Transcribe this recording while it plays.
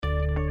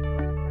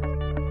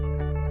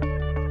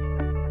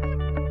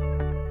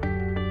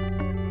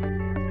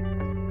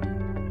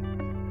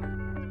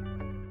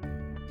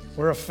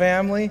We're a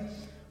family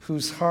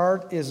whose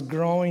heart is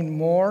growing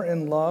more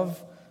in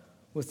love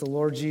with the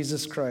Lord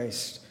Jesus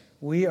Christ.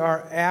 We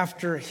are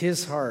after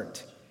his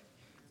heart.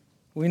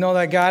 We know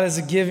that God is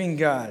a giving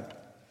God.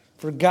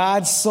 For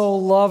God so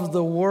loved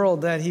the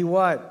world that he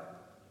what?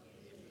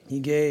 He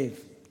gave.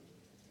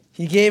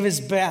 He gave his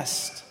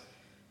best,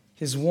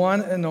 his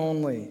one and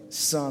only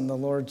Son, the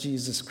Lord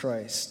Jesus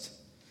Christ.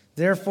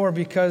 Therefore,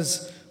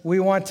 because we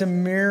want to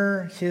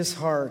mirror his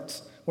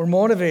heart, we're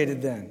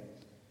motivated then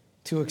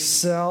to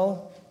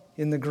excel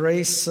in the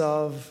grace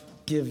of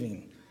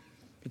giving,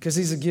 because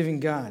he's a giving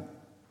God.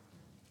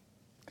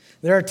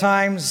 There are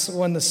times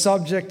when the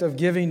subject of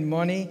giving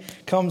money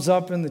comes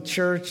up in the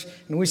church,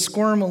 and we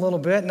squirm a little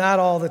bit, not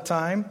all the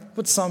time,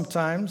 but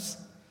sometimes.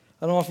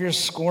 I don't know if you're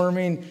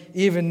squirming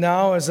even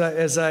now as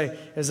I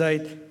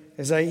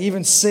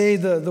even say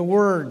the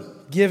word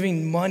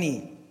giving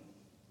money.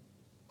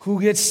 Who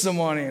gets the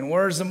money, and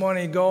where's the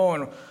money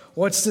going?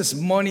 What's this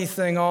money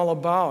thing all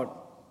about?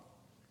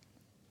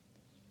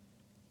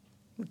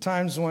 There are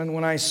times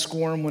when I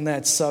squirm when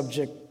that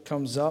subject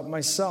comes up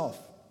myself.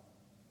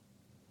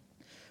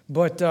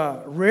 But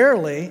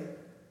rarely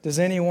does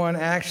anyone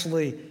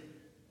actually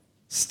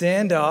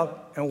stand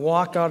up and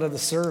walk out of the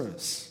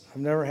service.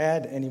 I've never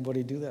had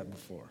anybody do that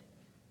before.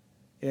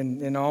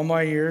 In all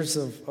my years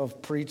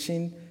of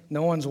preaching,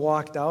 no one's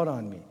walked out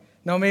on me.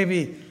 Now,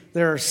 maybe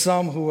there are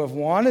some who have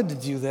wanted to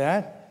do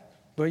that,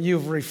 but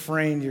you've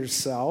refrained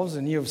yourselves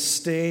and you've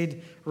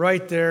stayed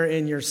right there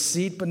in your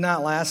seat, but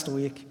not last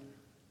week.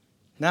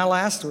 Not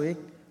last week.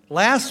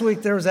 Last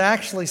week, there was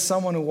actually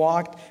someone who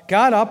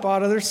got up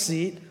out of their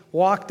seat,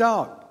 walked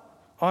out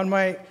in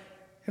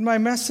my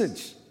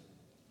message.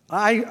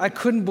 I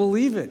couldn't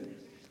believe it.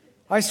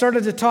 I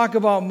started to talk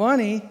about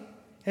money,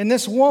 and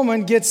this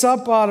woman gets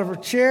up out of her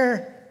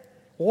chair,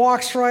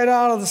 walks right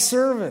out of the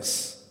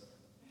service.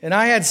 And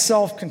I had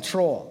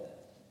self-control.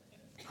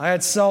 I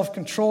had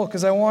self-control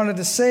because I wanted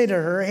to say to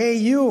her, hey,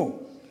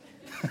 you.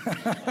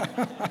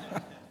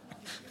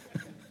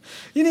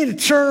 You need to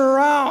turn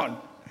around.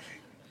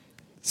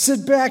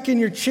 Sit back in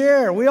your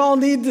chair. We all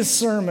need this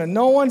sermon.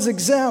 No one's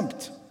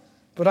exempt.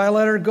 But I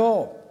let her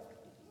go.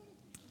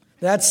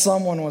 That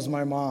someone was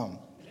my mom.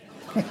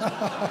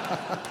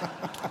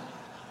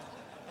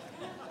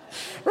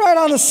 Right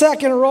on the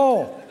second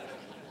row.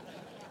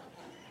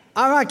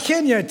 I'm not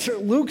kidding you.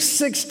 Luke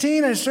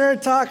 16, I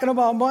started talking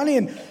about money,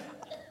 and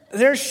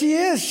there she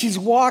is. She's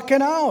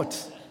walking out.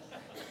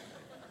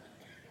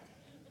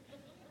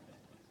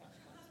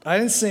 I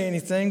didn't say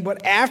anything,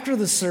 but after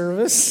the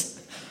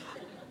service,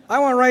 I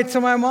went right to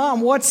my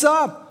mom. What's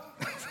up?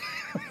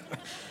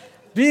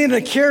 Being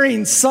the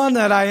caring son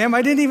that I am,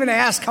 I didn't even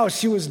ask how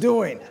she was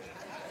doing.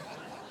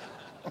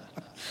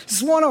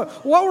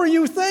 What were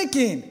you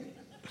thinking?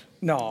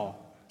 No.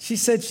 She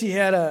said she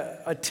had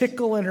a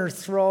tickle in her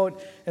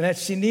throat and that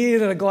she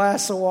needed a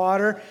glass of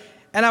water.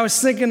 And I was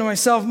thinking to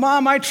myself,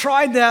 Mom, I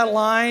tried that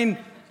line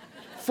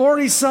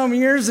 40-some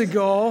years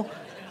ago.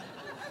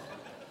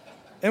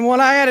 And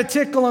when I had a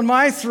tickle in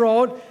my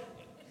throat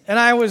and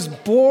I was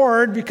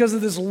bored because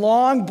of this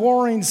long,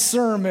 boring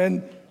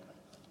sermon,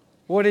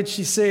 what did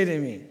she say to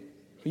me?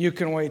 You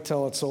can wait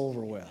till it's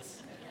over with.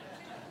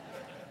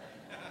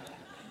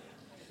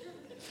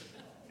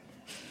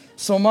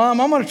 So, Mom,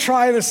 I'm going to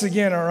try this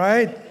again, all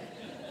right?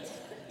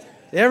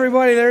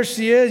 Everybody, there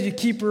she is. You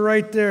keep her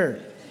right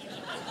there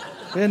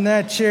in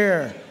that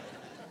chair.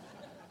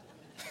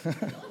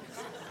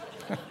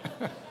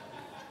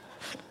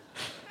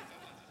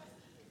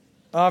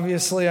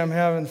 Obviously, I'm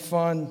having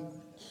fun.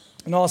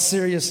 In all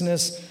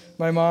seriousness,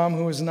 my mom,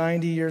 who is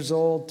 90 years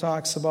old,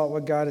 talks about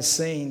what God is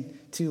saying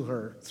to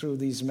her through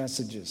these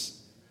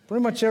messages.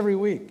 Pretty much every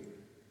week.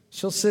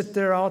 She'll sit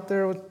there out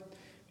there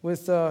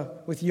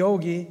with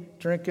Yogi,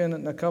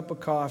 drinking a cup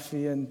of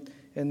coffee,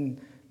 and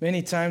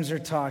many times they're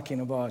talking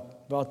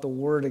about the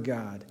Word of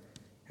God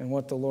and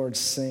what the Lord's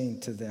saying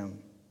to them.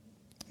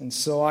 And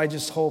so I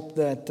just hope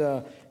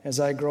that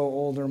as I grow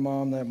older,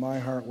 Mom, that my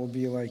heart will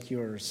be like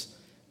yours,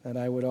 that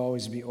I would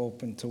always be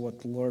open to what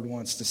the Lord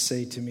wants to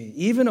say to me,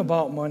 even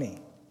about money.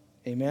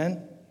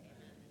 Amen?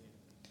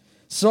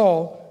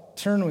 So,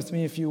 turn with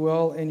me, if you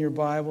will, in your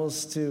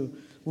Bibles to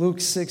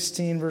Luke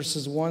 16,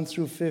 verses 1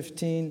 through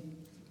 15.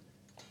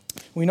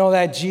 We know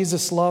that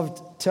Jesus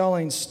loved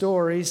telling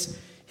stories.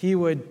 He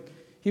would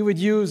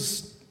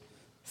use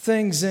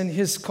things in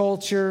his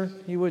culture.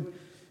 He would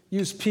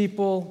use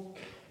people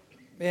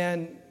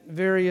and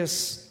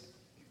various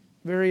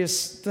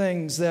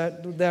things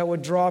that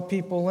would draw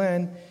people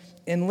in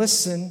and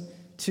listen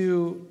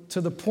to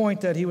the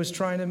point that he was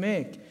trying to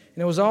make.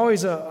 And it was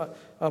always a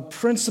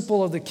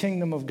principle of the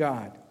kingdom of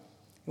God.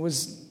 It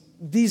was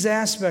these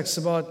aspects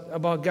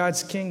about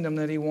God's kingdom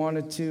that he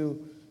wanted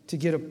to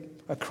get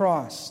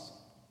across.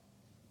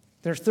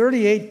 There are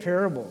 38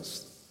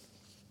 parables.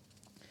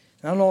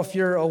 I don't know if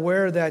you're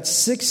aware that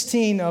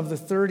 16 of the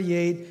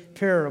 38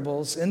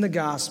 parables in the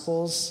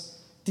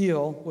Gospels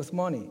deal with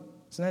money.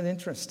 Isn't that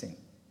interesting?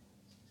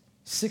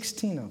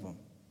 16 of them.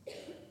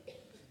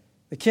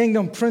 The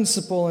kingdom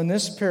principle in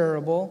this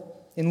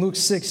parable, in Luke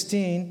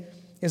 16,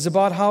 is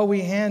about how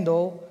we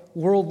handle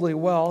worldly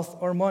wealth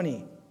or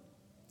money.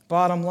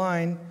 Bottom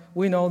line,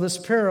 we know this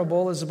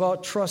parable is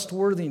about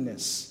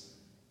trustworthiness.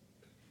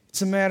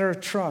 It's a matter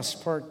of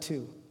trust, part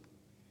 2.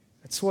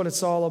 That's what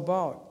it's all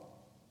about.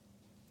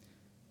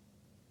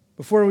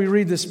 Before we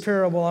read this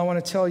parable, I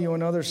want to tell you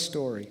another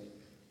story.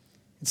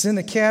 It's in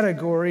the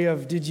category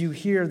of, did you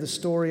hear the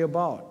story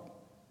about?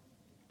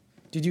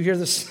 Did you hear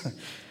this?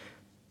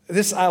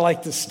 I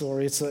like this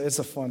story. It's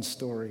a fun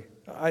story.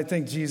 I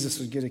think Jesus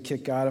would get a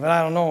kick out of it.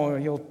 I don't know.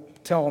 He'll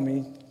tell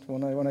me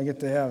when I get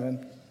to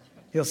heaven.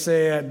 He'll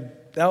say,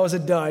 that was a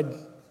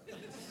dud.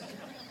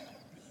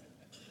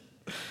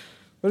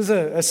 But it's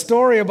a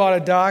story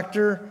about a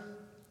doctor,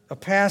 a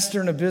pastor,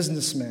 and a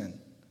businessman.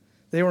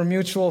 They were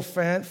mutual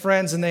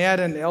friends, and they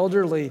had an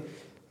elderly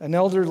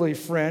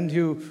friend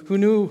who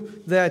knew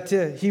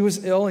that he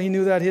was ill. He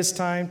knew that his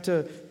time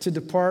to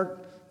depart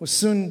was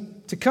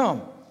soon to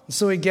come. And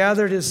so he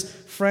gathered his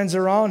friends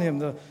around him,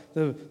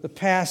 the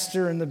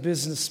pastor and the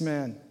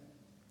businessman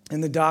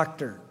and the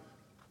doctor.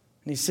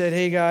 And he said,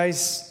 hey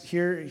guys,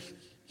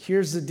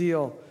 here's the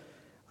deal.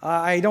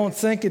 I don't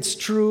think it's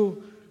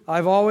true.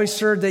 I've always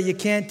heard that you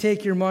can't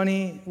take your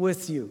money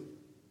with you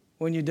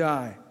when you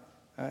die.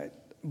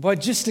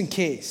 But just in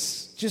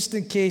case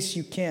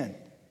you can,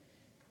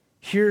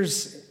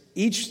 here's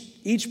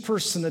each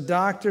person, the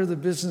doctor, the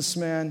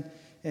businessman,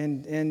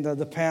 and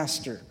the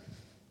pastor.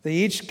 They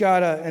each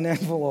got an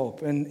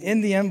envelope, and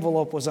in the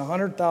envelope was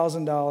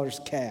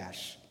 $100,000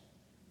 cash.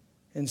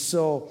 And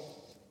so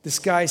this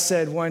guy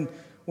said, when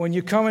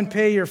you come and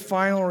pay your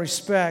final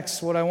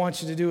respects, what I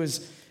want you to do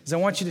is I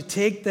want you to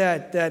take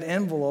that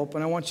envelope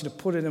and I want you to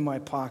put it in my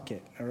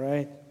pocket, all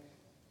right?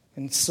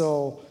 And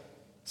so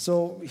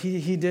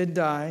he did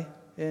die,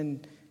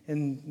 and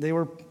they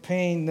were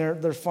paying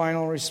their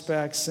final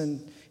respects,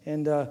 and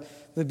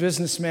the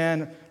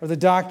businessman or the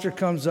doctor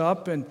comes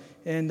up, and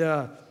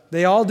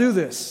they all do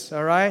this,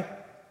 all right?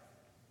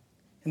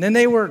 And then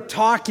they were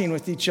talking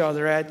with each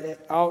other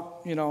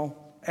out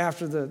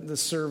after the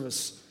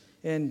service,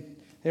 and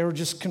they were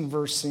just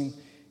conversing,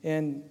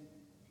 and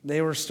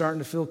they were starting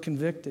to feel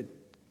convicted.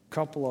 A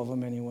couple of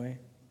them anyway.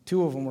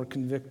 2 of them were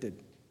convicted.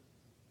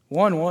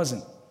 One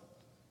wasn't.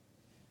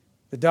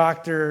 The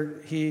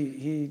doctor,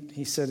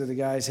 he said to the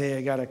guys, hey,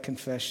 I got a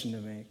confession to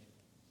make.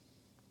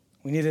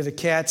 We needed a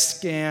CAT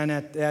scan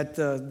at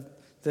the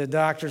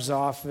doctor's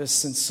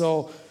office, and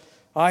so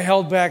I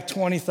held back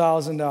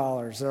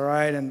 $20,000, all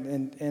right,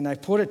 and I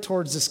put it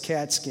towards this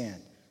CAT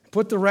scan.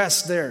 Put the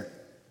rest there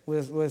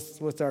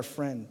with our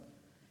friend.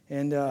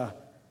 And the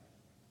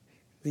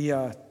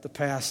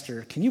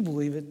pastor, can you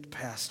believe it? The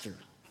pastor.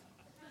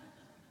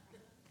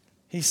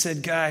 He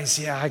said, guys,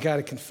 yeah, I got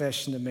a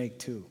confession to make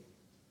too.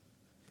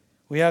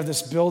 We have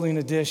this building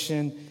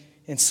addition,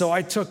 and so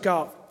I took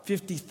out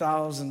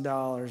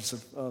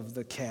 $50,000 of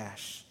the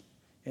cash,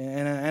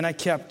 and I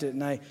kept it,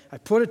 and I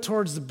put it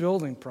towards the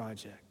building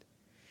project.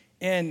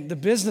 And the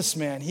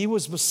businessman, he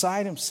was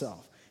beside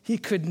himself. He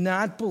could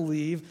not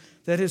believe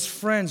that his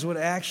friends would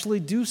actually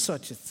do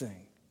such a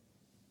thing.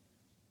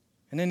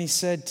 And then he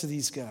said to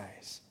these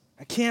guys,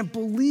 I can't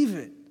believe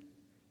it.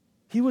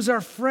 He was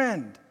our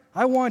friend.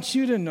 I want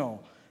you to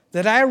know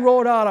that I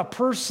wrote out a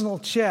personal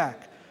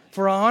check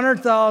for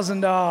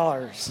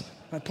 $100,000.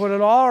 I put it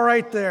all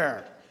right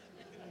there.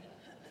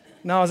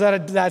 Now,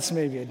 that's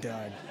maybe a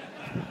dud.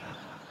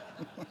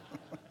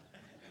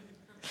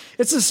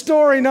 It's a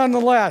story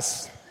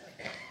nonetheless.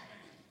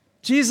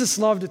 Jesus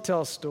loved to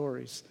tell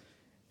stories.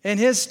 And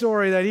his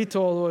story that he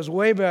told was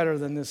way better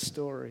than this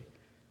story.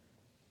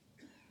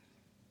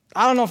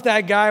 I don't know if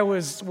that guy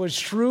was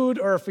shrewd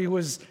or if he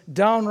was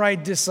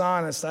downright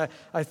dishonest.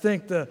 I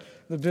think the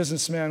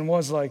businessman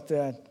was like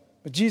that.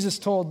 But Jesus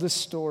told this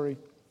story.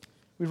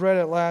 We read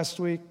it last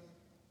week.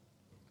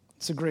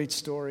 It's a great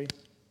story.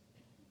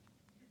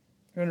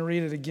 I'm going to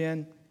read it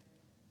again.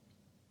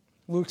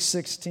 Luke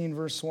 16,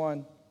 verse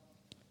 1.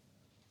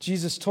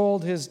 Jesus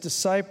told his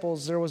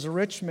disciples there was a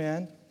rich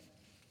man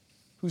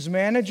whose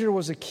manager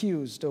was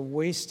accused of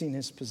wasting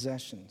his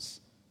possessions.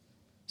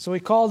 So he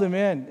called him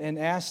in and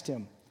asked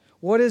him,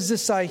 what is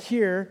this I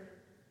hear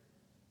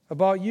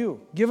about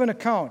you? Give an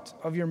account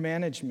of your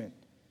management,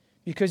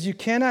 because you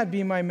cannot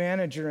be my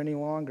manager any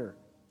longer.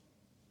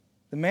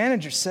 The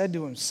manager said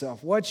to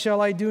himself, what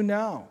shall I do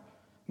now?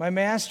 My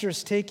master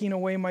is taking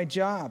away my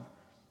job.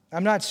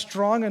 I'm not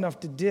strong enough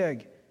to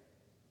dig,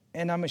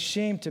 and I'm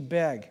ashamed to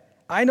beg.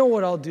 I know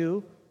what I'll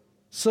do,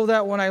 so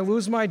that when I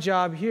lose my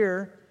job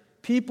here,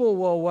 people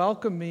will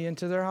welcome me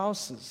into their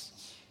houses.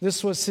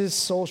 This was his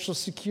social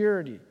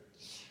security.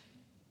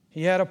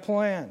 He had a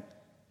plan.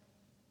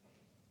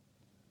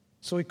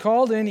 So he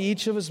called in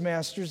each of his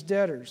master's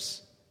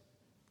debtors.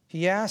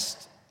 He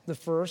asked the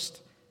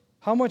first,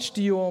 how much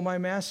do you owe my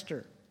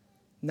master?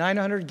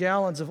 900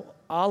 gallons of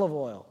olive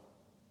oil,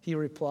 he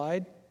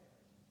replied.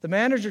 The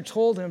manager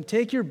told him,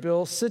 take your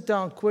bill, sit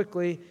down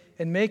quickly,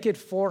 and make it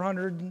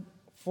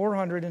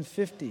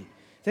 450.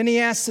 Then he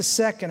asked the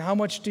second, how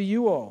much do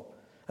you owe?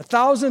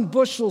 1,000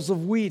 bushels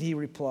of wheat, he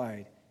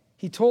replied.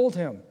 He told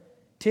him,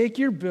 take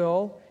your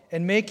bill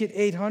and make it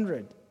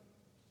 800.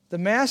 The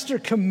master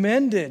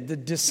commended the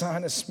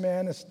dishonest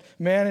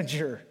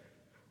manager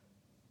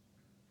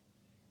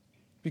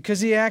because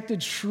he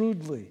acted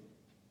shrewdly.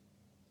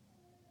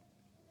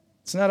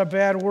 It's not a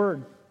bad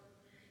word.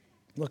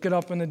 Look it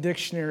up in the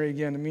dictionary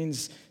again. It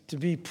means to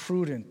be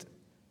prudent,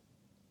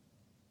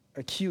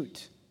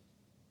 acute.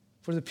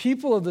 For the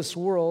people of this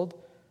world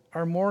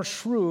are more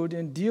shrewd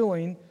in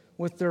dealing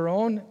with their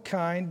own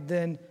kind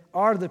than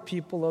are the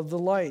people of the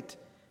light.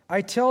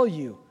 I tell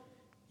you,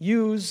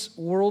 use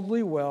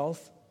worldly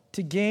wealth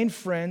to gain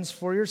friends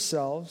for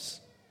yourselves,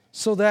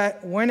 so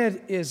that when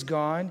it is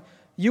gone,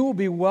 you will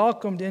be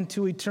welcomed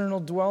into eternal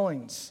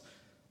dwellings.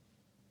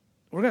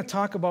 We're going to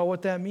talk about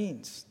what that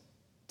means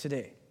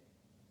today.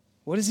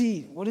 What does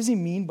he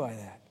mean by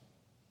that?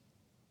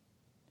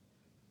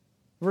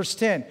 Verse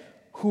 10,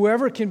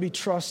 whoever can be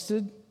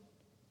trusted,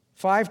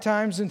 5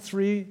 times in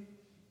 3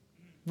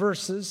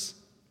 verses,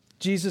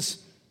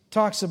 Jesus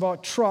talks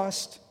about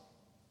trust.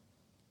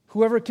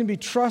 Whoever can be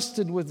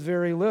trusted with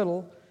very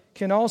little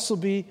can also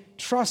be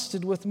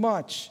trusted with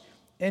much.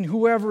 And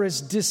whoever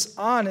is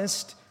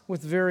dishonest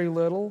with very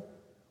little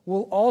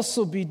will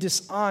also be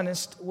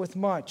dishonest with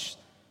much.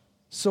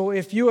 So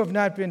if you have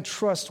not been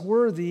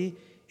trustworthy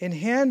in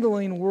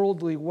handling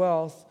worldly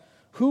wealth,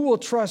 who will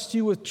trust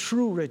you with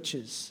true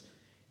riches?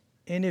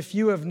 And if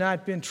you have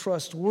not been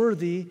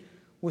trustworthy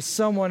with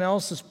someone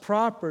else's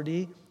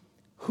property,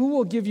 who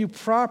will give you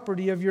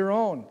property of your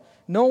own?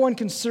 No one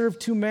can serve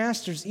 2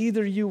 masters.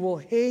 Either you will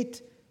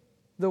hate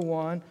the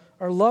one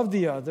or love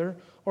the other,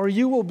 or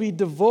you will be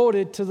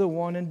devoted to the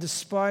one and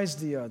despise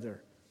the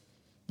other.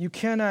 You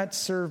cannot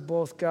serve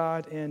both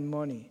God and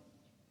money.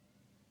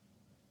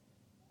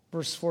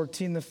 Verse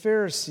 14, the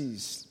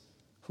Pharisees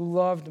who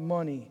loved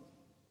money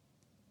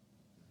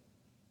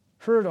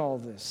heard all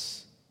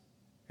this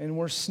and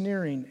were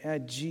sneering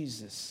at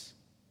Jesus.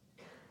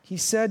 He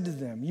said to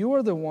them, you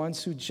are the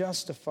ones who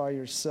justify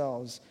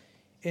yourselves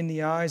in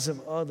the eyes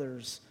of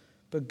others,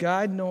 but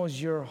God knows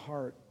your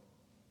heart.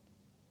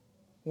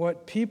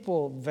 What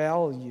people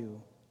value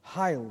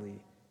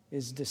highly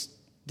is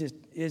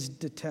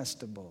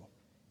detestable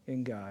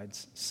in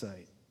God's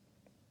sight.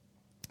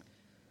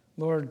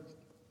 Lord,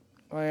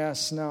 I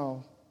ask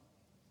now,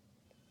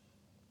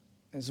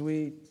 as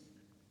we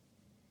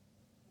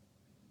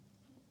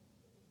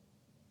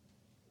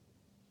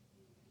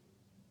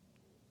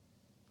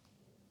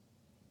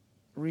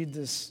read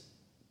this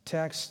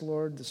text,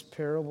 Lord, this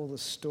parable,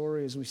 this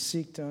story, as we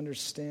seek to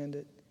understand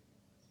it,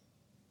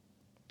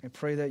 I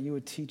pray that you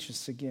would teach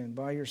us again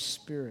by your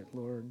Spirit,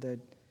 Lord, that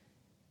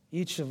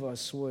each of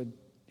us would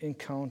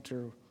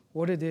encounter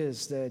what it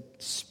is that,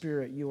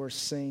 Spirit, you are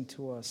saying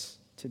to us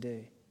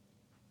today.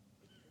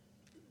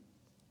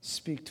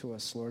 Speak to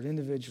us, Lord,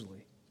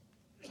 individually.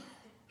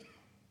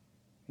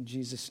 In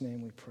Jesus'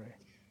 name we pray.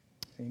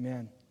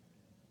 Amen.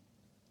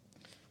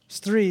 There's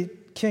 3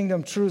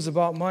 kingdom truths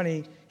about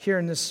money here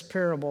in this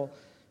parable.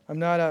 I'm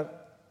not a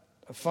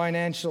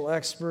financial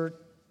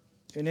expert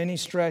in any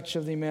stretch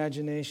of the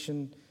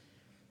imagination.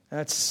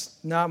 That's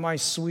not my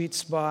sweet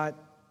spot,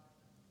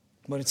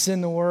 but it's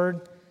in the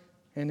Word,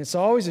 and it's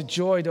always a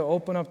joy to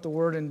open up the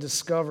Word and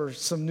discover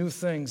some new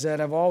things that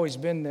have always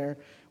been there.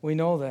 We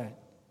know that.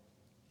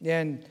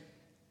 And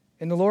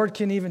the Lord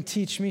can even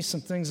teach me some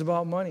things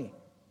about money,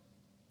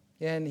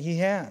 and He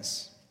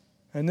has.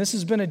 And this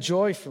has been a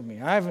joy for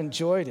me. I've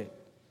enjoyed it.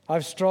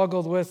 I've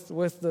struggled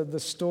with the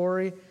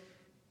story.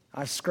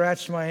 I've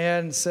scratched my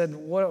head and said,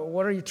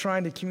 what are you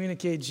trying to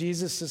communicate,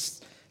 Jesus?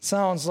 This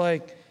sounds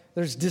like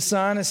there's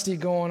dishonesty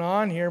going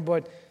on here,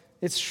 but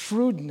it's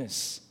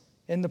shrewdness.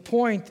 And the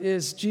point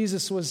is,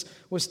 Jesus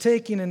was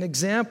taking an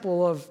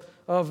example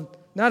of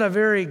not a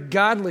very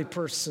godly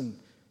person,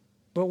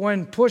 but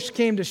when push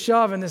came to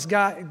shove and this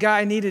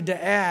guy needed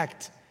to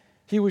act,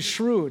 he was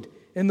shrewd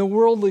in the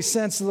worldly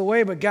sense of the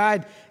way, but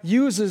God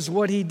uses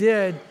what he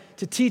did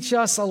to teach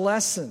us a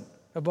lesson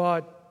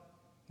about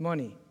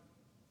money.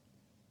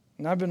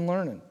 And I've been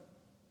learning.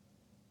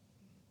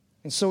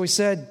 And so we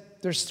said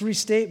there's 3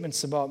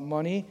 statements about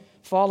money,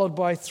 followed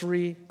by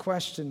 3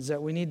 questions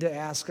that we need to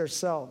ask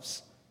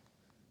ourselves.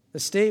 The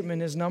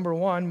statement is, number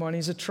 1,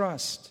 money's a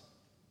trust.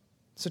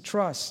 It's a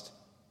trust.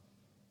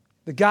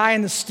 The guy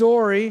in the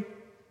story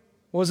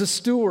was a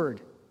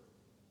steward,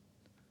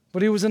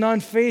 but he was an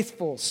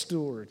unfaithful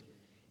steward.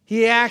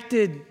 He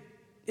acted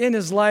in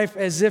his life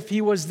as if he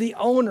was the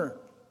owner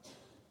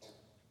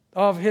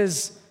of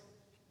his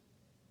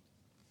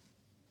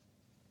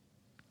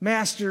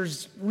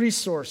master's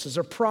resources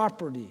or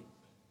property.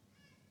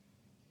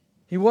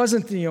 He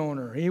wasn't the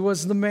owner. He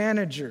was the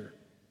manager.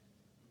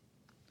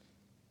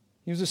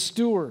 He was a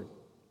steward.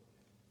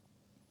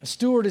 A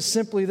steward is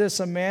simply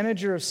this, a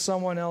manager of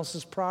someone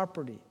else's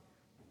property.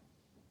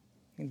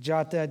 You can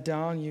jot that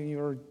down,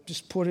 or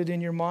just put it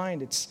in your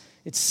mind. It's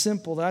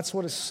simple. That's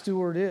what a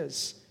steward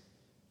is.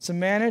 It's a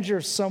manager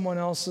of someone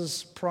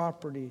else's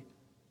property.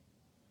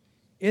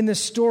 In this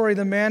story,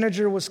 the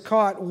manager was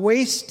caught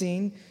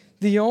wasting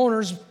the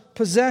owner's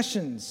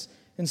possessions,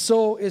 and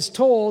so is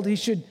told he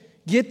should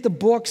get the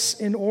books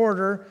in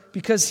order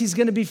because he's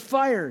going to be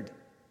fired.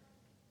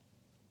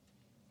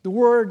 The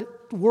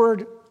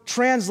word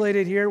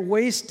translated here,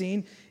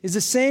 wasting, is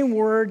the same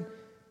word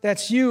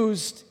that's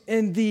used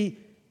in the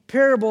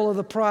parable of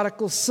the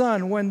prodigal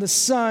son, when the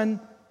son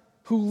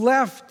who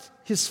left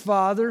his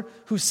father,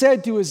 who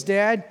said to his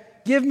dad,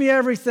 "Give me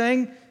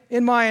everything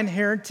in my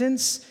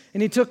inheritance,"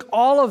 and he took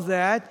all of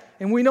that,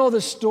 and we know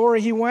the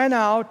story. He went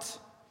out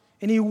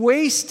and he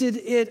wasted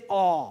it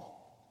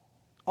all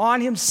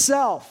on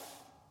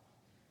himself.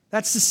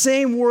 That's the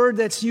same word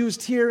that's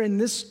used here in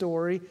this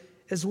story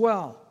as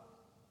well.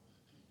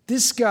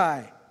 This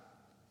guy,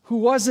 who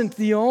wasn't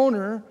the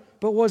owner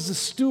but was the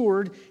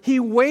steward, he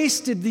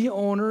wasted the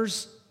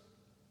owner's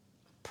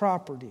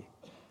property.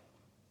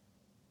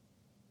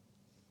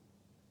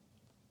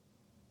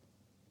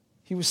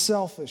 He was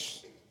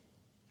selfish.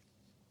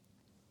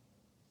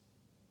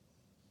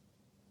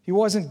 He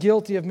wasn't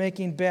guilty of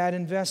making bad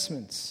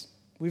investments.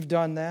 We've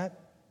done that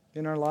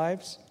in our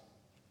lives.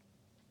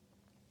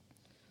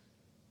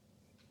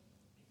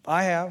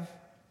 I have.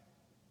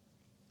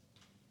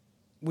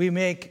 We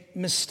make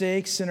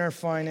mistakes in our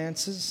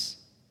finances.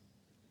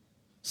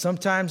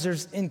 Sometimes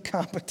there's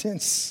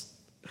incompetence.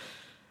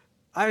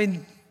 I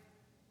mean,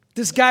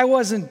 this guy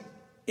wasn't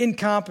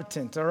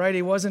incompetent, all right?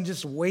 He wasn't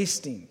just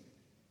wasting.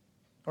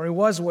 Or he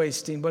was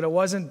wasting, but it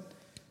wasn't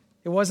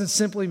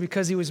simply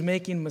because he was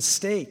making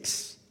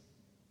mistakes.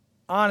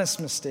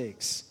 Honest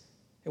mistakes.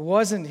 It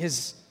wasn't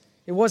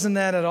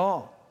that at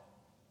all.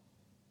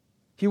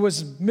 He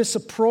was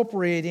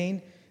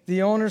misappropriating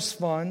the owner's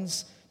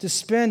funds to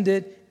spend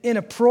it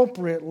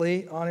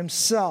inappropriately on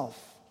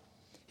himself.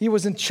 He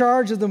was in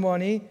charge of the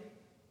money,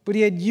 but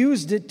he had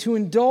used it to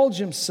indulge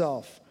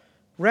himself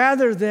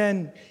rather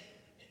than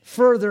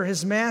further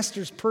his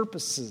master's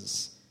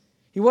purposes.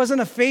 He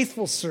wasn't a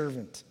faithful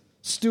servant,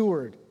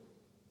 steward.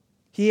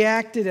 He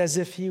acted as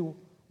if he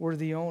were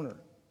the owner.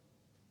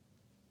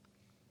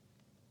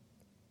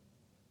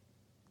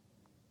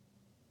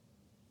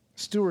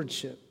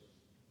 Stewardship.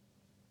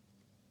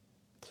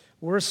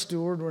 We're a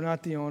steward, we're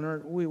not the owner.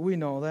 We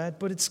know that,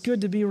 but it's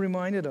good to be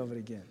reminded of it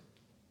again.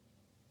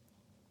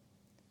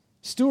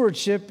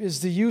 Stewardship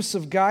is the use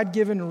of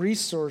God-given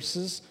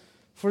resources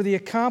for the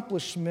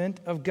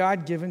accomplishment of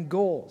God-given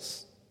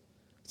goals.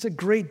 It's a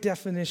great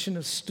definition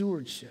of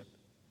stewardship.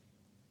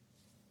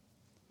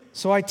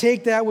 So I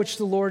take that which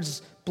the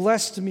Lord's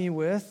blessed me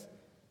with,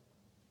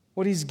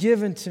 what He's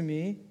given to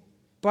me.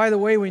 By the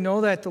way, we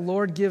know that the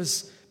Lord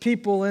gives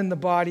people in the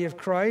body of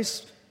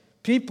Christ,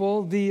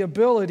 people, the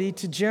ability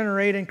to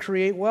generate and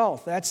create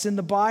wealth. That's in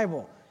the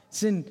Bible.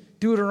 It's in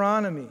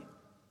Deuteronomy.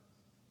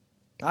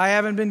 I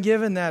haven't been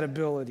given that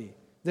ability.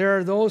 There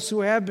are those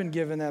who have been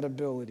given that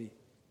ability.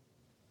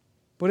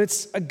 But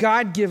it's a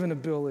God-given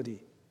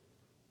ability.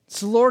 It's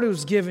the Lord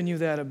who's given you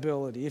that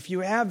ability, if you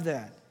have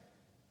that.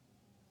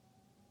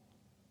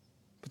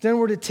 But then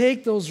we're to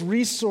take those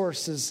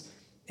resources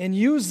and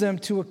use them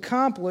to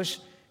accomplish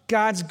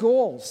God's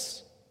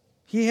goals.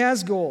 He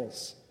has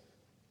goals.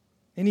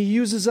 And He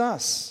uses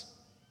us.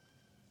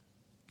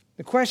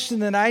 The question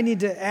that I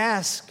need to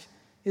ask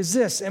is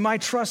this: am I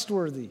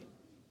trustworthy?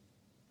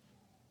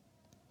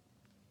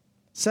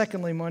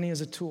 Secondly, money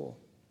is a tool.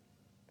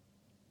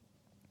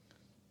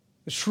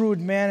 The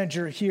shrewd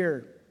manager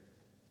here,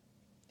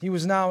 he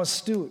was now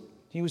astute.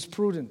 He was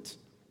prudent.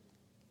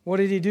 What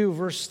did he do?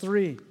 Verse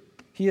 3.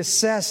 He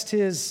assessed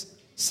his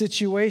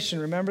situation.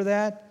 Remember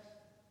that?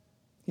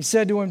 He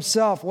said to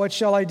himself, "What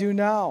shall I do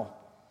now?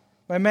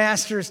 My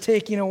master is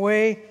taking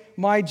away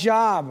my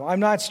job. I'm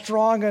not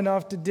strong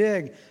enough to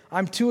dig.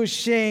 I'm too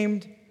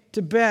ashamed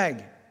to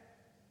beg."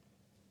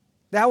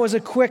 That was a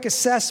quick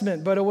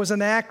assessment, but it was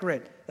an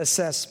accurate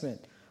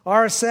assessment.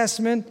 Our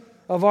assessment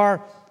of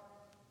our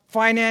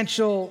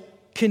financial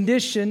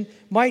condition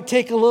might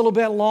take a little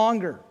bit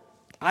longer.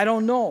 I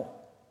don't know.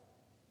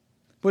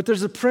 But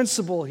there's a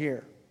principle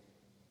here.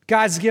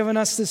 God's given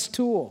us this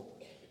tool.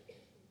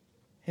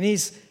 And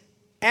He's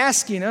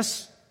asking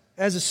us,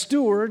 as a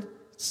steward,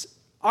 it's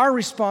our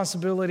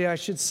responsibility, I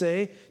should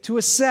say, to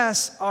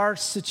assess our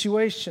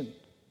situation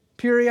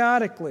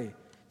periodically,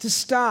 to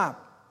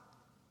stop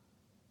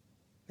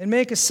and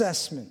make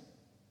assessment.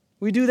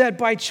 We do that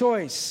by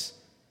choice.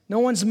 No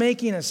one's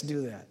making us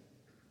do that.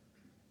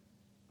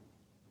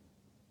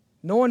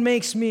 No one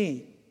makes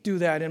me do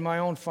that in my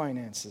own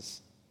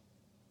finances.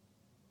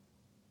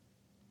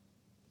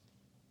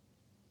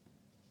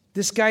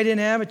 This guy didn't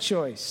have a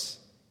choice.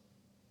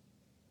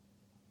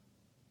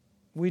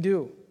 We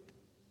do.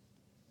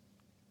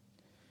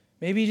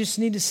 Maybe you just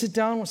need to sit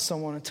down with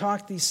someone and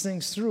talk these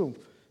things through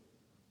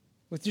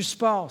with your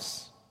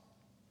spouse.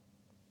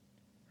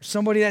 Or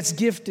somebody that's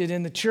gifted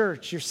in the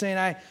church. You're saying,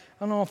 I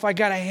don't know if I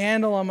got a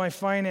handle on my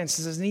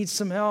finances. I need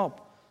some help.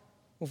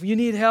 Well, if you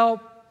need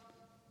help,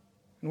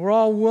 and we're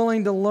all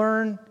willing to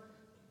learn,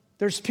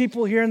 there's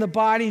people here in the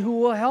body who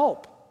will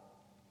help.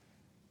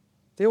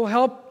 They will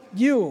help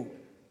you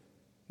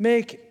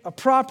make a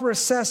proper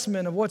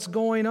assessment of what's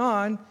going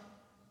on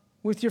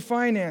with your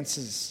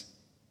finances.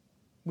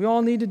 We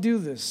all need to do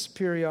this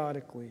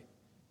periodically.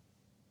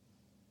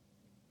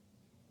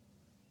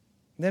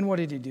 Then what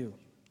did he do?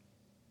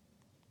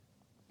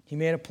 He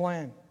made a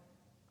plan.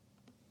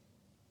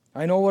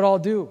 I know what I'll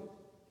do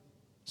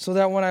so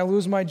that when I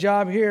lose my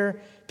job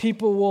here,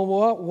 people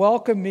will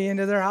welcome me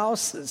into their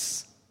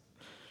houses.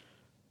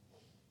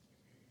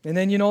 And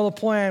then you know the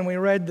plan. We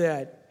read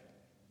that.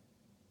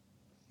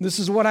 This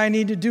is what I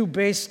need to do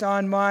based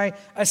on my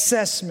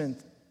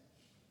assessment.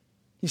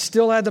 He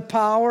still had the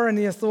power and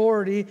the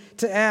authority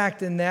to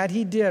act, and that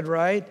he did,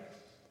 right?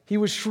 He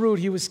was shrewd.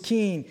 He was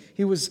keen.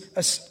 He was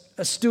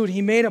astute.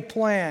 He made a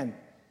plan.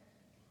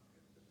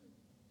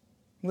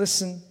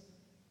 Listen.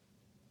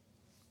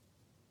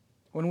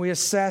 When we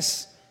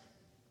assess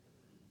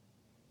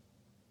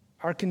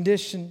our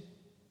condition,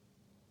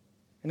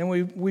 and then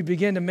we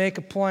begin to make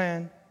a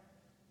plan,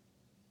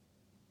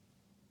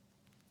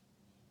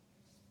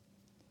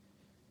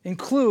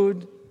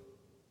 include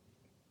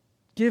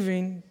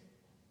giving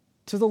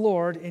to the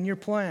Lord in your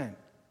plan.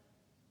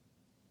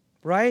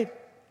 Right?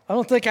 I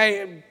don't think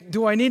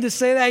do I need to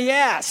say that?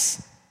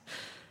 Yes.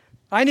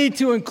 I need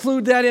to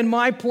include that in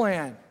my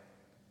plan.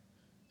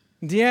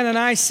 Deanna and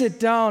I sit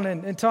down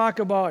and talk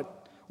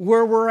about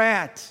where we're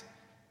at.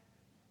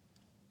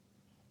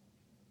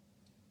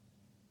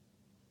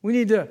 We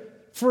need to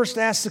first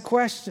ask the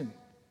question,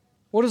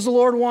 what does the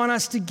Lord want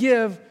us to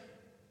give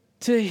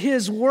to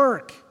His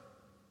work,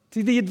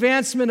 to the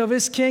advancement of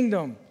His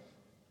kingdom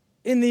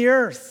in the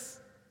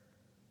earth?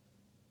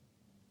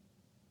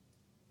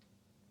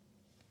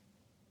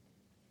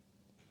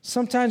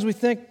 Sometimes we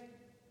think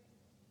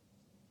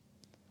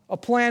a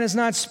plan is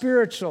not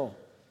spiritual.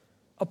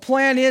 A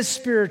plan is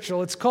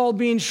spiritual. It's called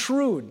being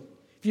shrewd.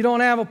 If you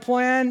don't have a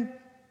plan,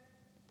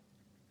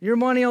 your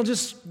money will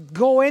just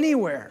go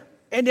anywhere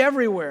and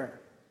everywhere.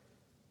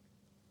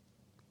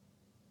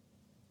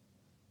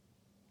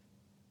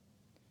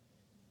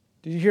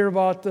 Did you hear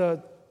about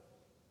the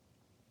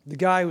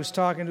guy who was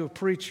talking to a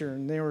preacher,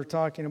 and they were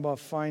talking about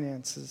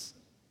finances?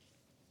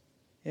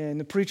 And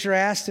the preacher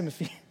asked him if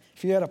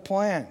he had a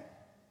plan.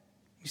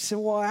 He said,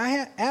 well,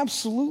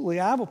 absolutely,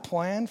 I have a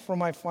plan for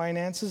my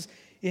finances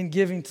in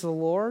giving to the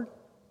Lord.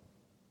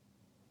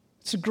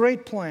 It's a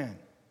great plan.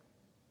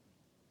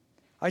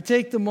 I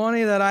take the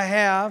money that I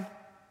have,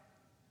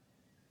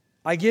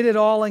 I get it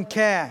all in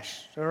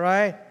cash, all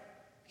right?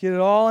 Get it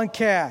all in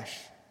cash.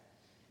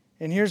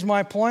 And here's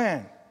my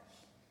plan.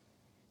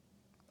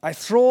 I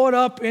throw it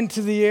up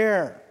into the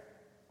air,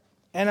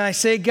 and I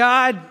say,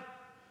 God,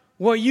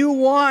 what you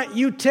want,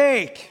 you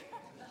take.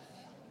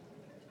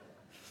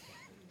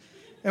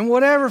 And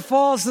whatever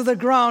falls to the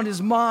ground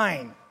is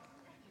mine.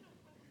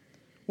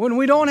 When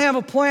we don't have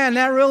a plan,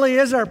 that really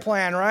is our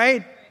plan,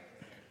 right?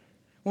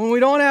 When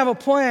we don't have a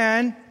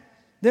plan,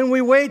 then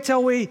we wait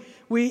till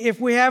if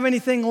we have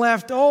anything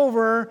left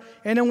over,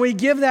 and then we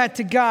give that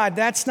to God.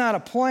 That's not a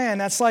plan.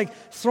 That's like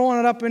throwing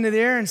it up into the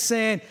air and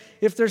saying,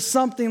 if there's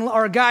something,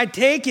 or God,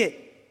 take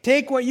it.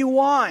 Take what you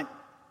want.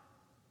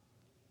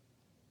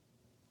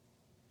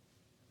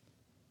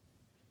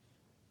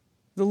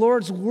 The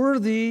Lord's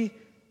worthy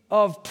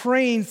of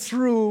praying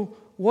through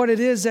what it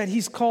is that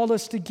He's called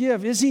us to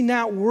give. Is He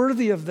not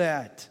worthy of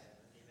that?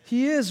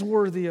 He is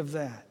worthy of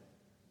that.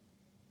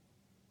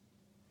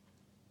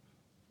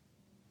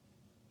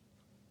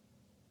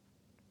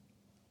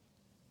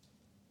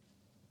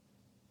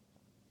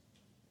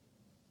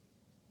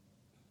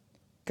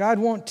 God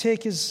won't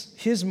take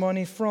His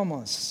money from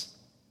us.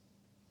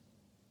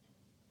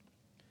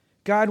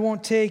 God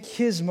won't take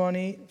His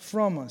money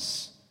from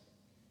us.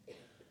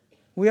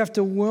 We have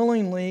to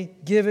willingly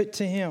give it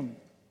to Him.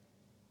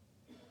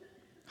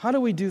 How do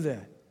we do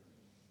that?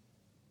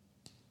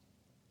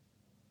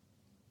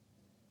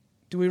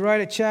 Do we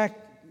write a check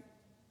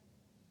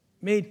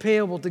made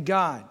payable to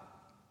God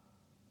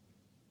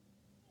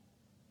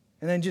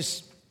and then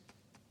just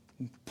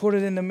put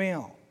it in the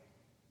mail?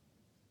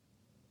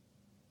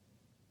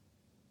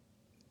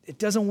 It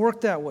doesn't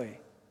work that way.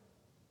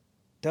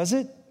 Does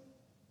it?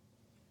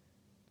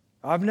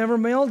 I've never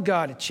mailed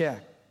God a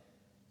check.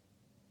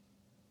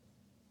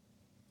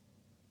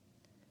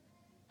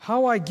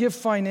 How I give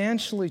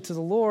financially to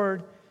the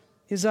Lord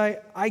is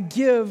I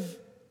give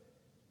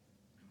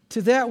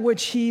to that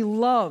which He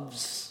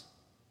loves.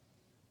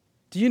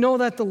 Do you know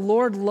that the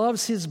Lord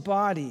loves His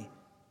body,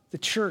 the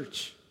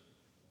church?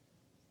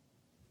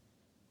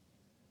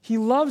 He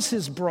loves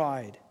His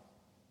bride.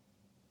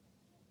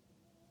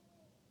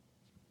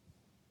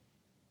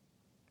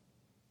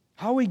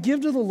 How we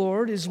give to the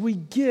Lord is we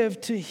give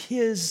to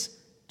His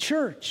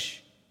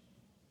church.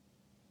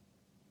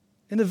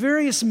 And the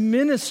various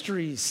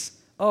ministries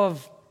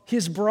of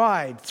His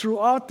bride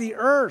throughout the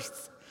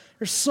earth.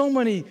 There's so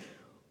many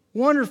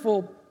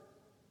wonderful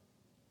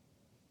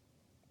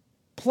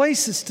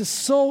places to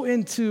sow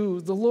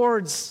into the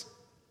Lord's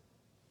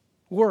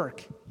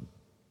work.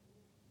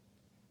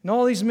 And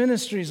all these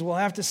ministries will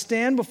have to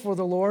stand before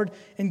the Lord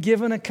and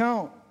give an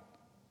account.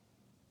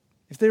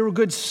 If they were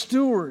good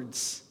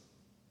stewards,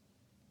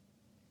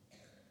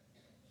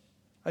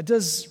 it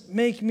does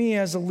make me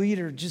as a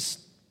leader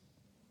just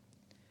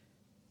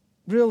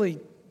really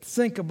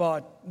think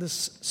about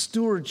this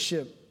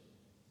stewardship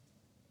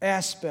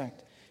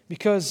aspect.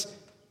 Because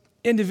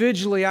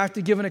individually I have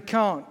to give an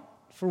account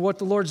for what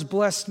the Lord's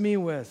blessed me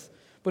with.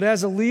 But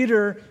as a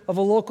leader of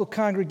a local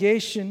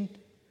congregation,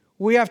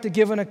 we have to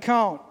give an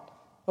account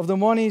of the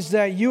monies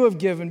that you have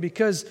given,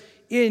 because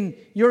in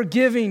your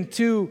giving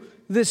to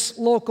this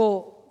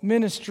local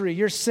ministry,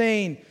 you're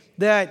saying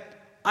that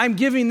I'm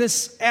giving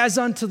this as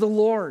unto the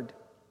Lord,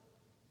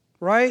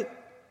 right?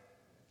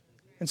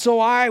 And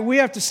so we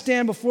have to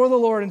stand before the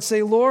Lord and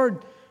say,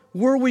 Lord,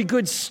 were we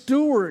good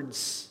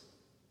stewards?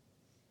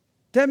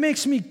 That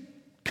makes me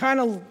kind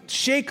of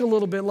shake a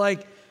little bit,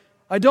 like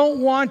I don't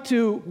want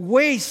to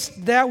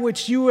waste that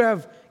which you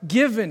have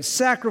given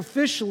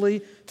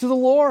sacrificially to the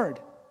Lord.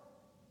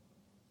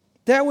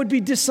 That would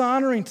be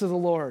dishonoring to the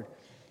Lord.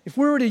 If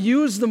we were to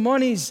use the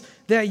monies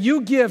that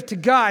you give to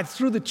God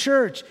through the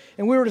church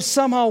and we were to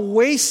somehow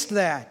waste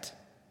that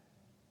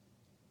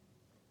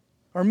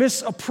or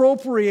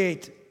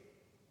misappropriate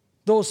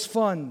those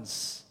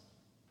funds,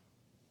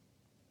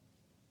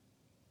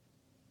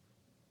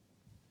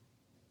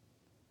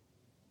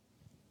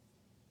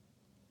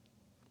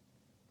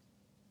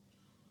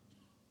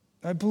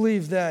 I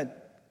believe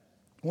that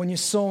when you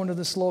sow into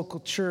this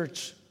local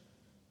church,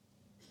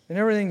 and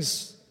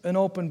everything's an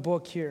open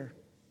book here,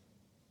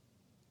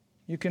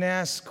 you can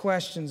ask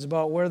questions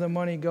about where the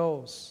money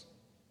goes.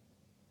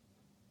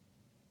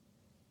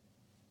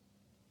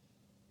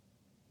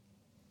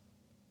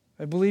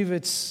 I believe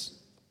it's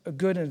a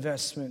good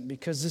investment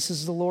because this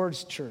is the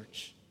Lord's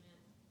church.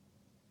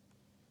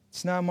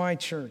 It's not my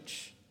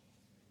church.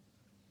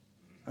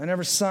 I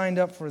never signed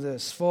up for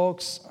this.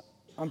 Folks,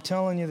 I'm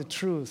telling you the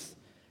truth.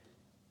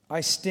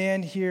 I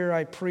stand here,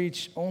 I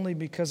preach only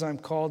because I'm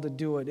called to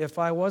do it. If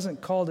I wasn't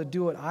called to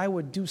do it, I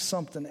would do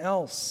something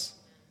else.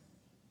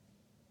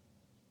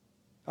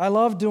 I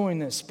love doing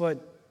this, but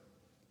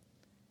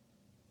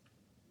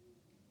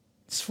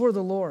it's for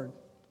the Lord.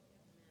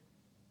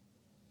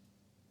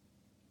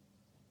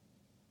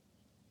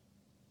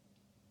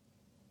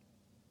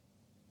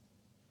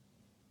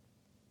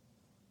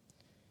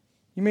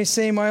 You may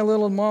say my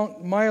little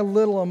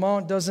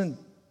amount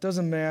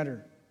doesn't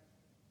matter.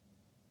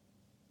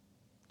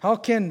 How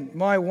can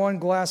my one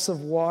glass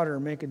of water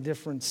make a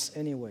difference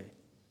anyway?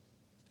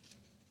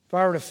 If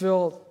I were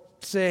to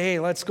say, hey,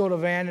 let's go to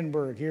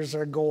Vandenberg, here's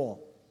our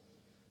goal.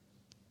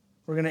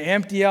 We're going to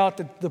empty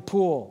out the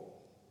pool.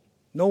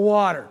 No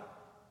water.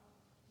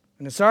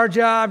 And it's our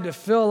job to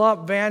fill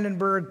up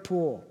Vandenberg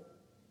pool.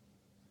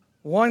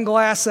 One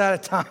glass at a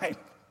time.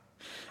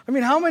 I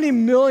mean, how many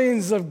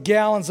millions of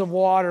gallons of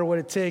water would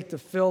it take to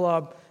fill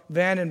up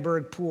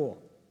Vandenberg pool?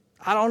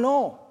 I don't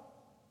know.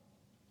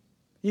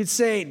 You'd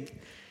say,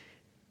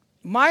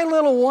 my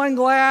little 1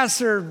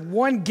 glass or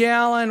 1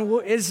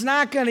 gallon is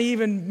not going to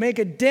even make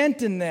a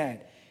dent in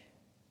that.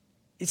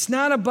 It's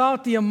not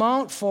about the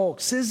amount,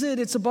 folks, is it?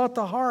 It's about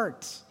the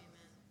heart.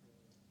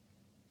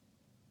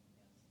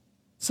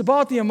 It's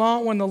about the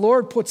amount when the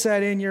Lord puts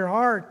that in your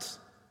heart.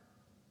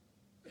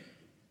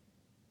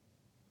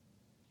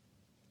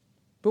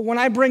 But when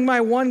I bring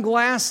my 1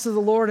 glass to the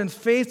Lord in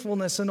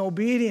faithfulness and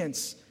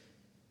obedience,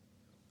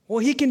 well,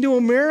 He can do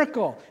a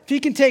miracle. If He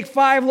can take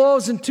 5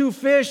 loaves and 2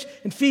 fish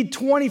and feed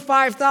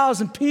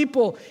 25,000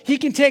 people, He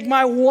can take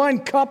my 1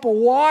 cup of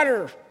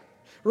water,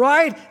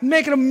 right? And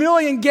make it 1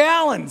 million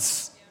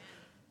gallons.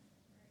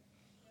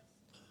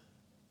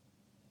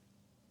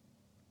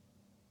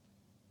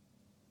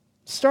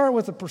 Start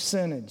with a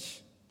percentage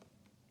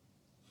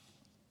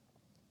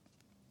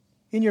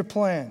in your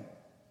plan,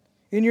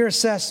 in your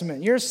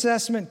assessment. Your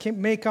assessment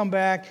may come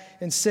back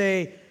and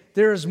say,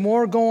 there is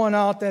more going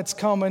out that's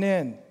coming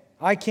in.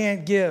 I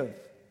can't give.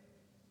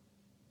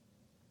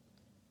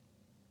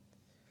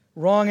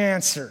 Wrong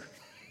answer.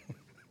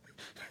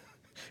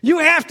 You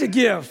have to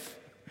give.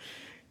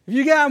 If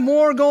you got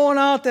more going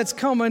out that's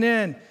coming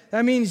in,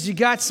 that means you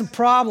got some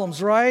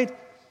problems, right?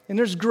 And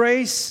there's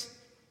grace.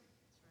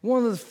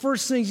 One of the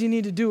first things you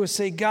need to do is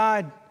say,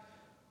 God,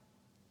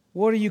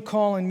 what are you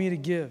calling me to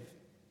give?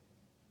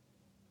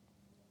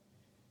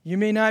 You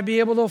may not be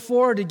able to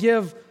afford to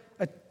give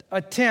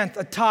a tenth,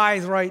 a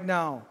tithe right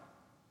now.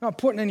 I'm not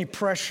putting any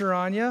pressure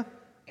on you.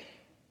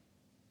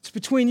 It's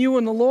between you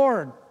and the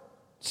Lord.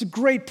 It's a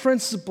great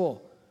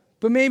principle.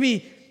 But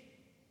maybe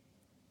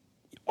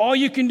all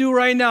you can do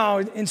right now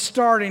in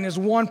starting is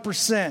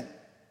 1%.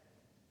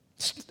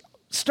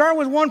 Start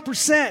with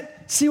 1%.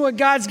 See what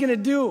God's going to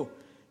do.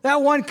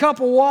 That 1 cup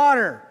of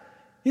water,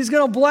 He's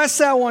going to bless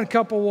that 1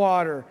 cup of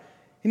water.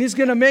 And He's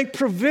going to make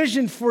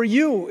provision for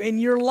you in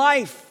your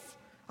life.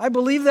 I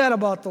believe that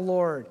about the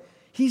Lord.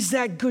 He's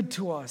that good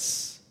to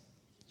us.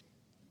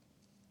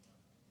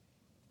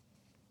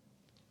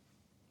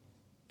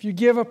 If you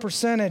give a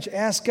percentage,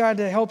 ask God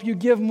to help you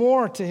give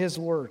more to His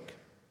work.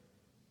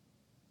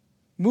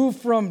 Move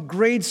from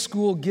grade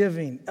school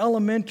giving,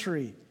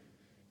 elementary,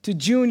 to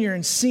junior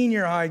and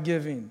senior high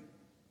giving,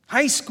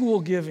 high school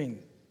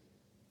giving,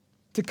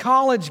 to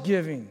college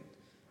giving,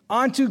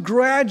 on to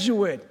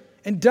graduate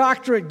and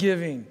doctorate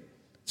giving.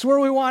 It's where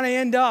we want to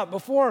end up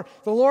before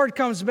the Lord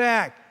comes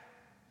back.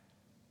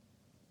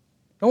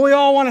 Don't we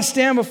all want to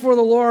stand before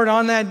the Lord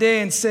on that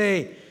day and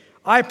say,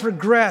 I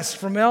progressed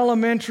from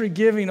elementary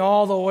giving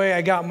all the way,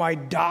 I got my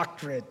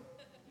doctorate.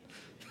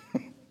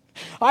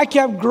 I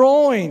kept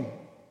growing.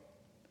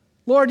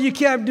 Lord, you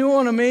kept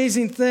doing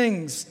amazing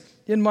things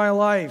in my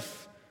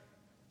life.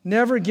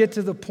 Never get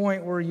to the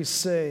point where you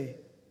say,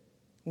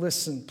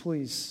 listen,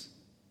 please,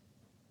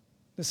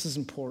 this is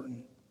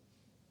important.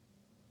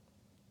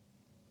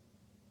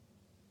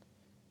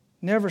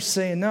 Never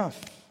say enough.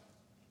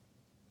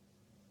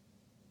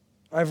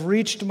 I've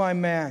reached my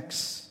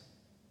max.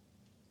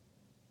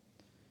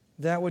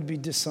 That would be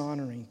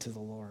dishonoring to the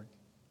Lord.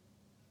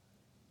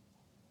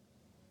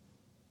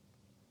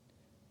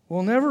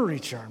 We'll never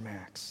reach our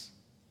max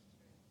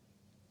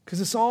because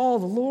it's all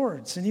the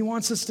Lord's, and He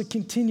wants us to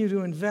continue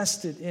to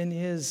invest it in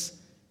His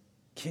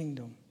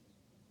kingdom.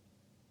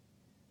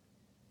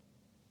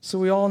 So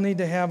we all need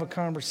to have a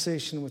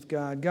conversation with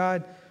God.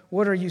 God,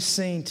 what are you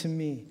saying to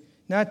me?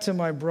 Not to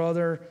my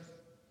brother,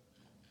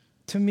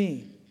 to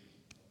me.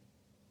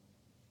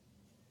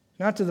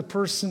 Not to the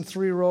person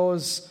 3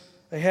 rows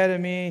ahead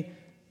of me,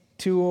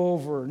 2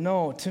 over.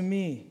 No, to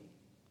me.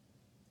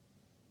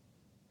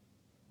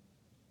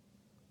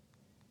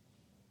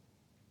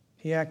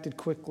 He acted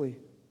quickly.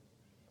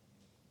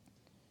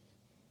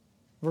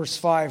 Verse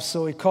 5,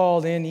 so he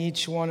called in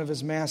each one of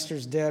his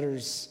master's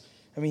debtors.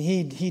 I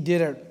mean, he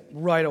did it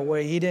right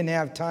away. He didn't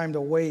have time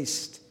to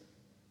waste.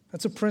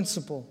 That's a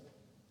principle.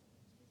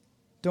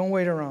 Don't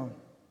wait around.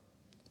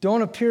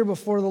 Don't appear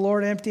before the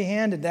Lord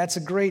empty-handed. That's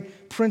a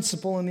great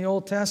principle in the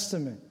Old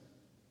Testament.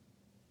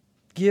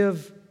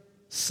 Give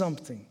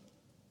something.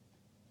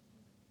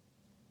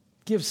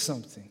 Give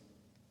something.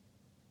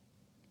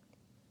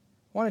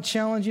 I want to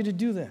challenge you to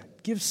do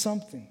that. Give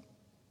something.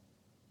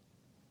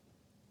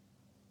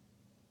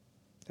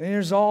 And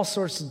there's all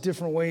sorts of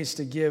different ways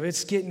to give.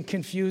 It's getting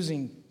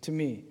confusing to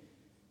me.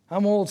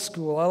 I'm old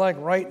school. I like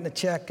writing the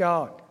check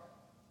out.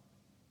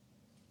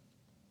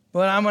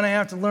 But I'm going to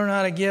have to learn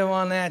how to give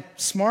on that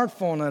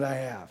smartphone that I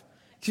have,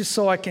 just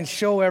so I can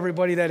show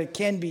everybody that it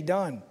can be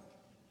done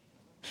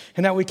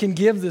and that we can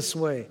give this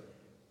way.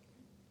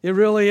 It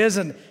really is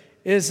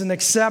an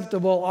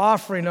acceptable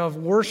offering of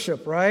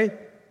worship, right?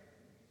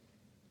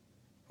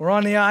 We're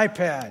on the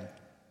iPad.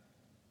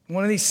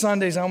 One of these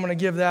Sundays, I'm going to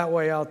give that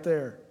way out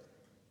there.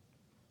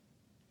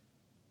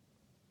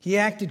 He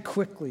acted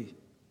quickly.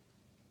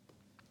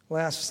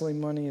 Lastly,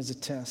 money is a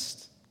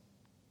test.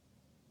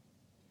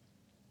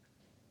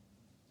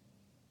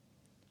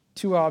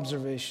 2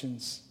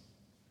 observations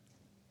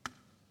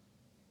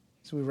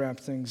as we wrap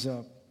things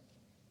up.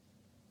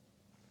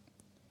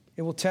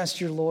 It will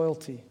test your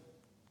loyalty.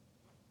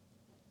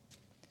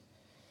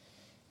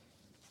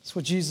 That's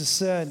what Jesus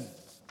said.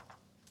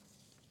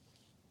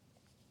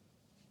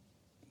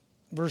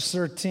 Verse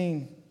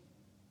 13,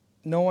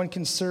 no one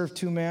can serve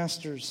 2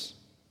 masters.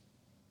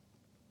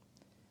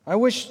 I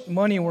wish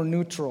money were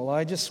neutral.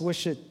 I just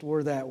wish it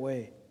were that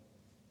way.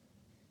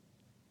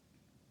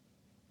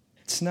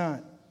 It's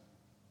not.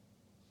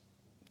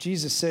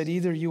 Jesus said,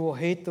 either you will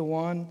hate the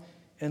one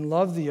and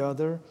love the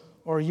other,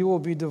 or you will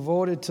be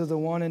devoted to the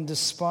one and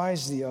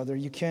despise the other.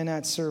 You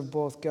cannot serve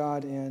both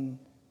God and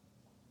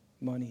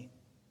money.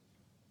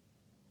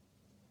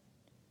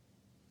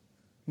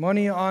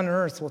 Money on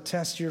earth will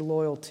test your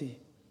loyalty.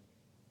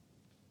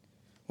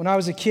 When I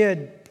was a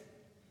kid,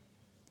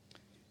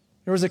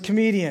 there was a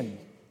comedian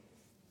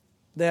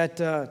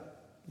that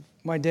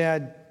my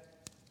dad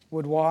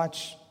would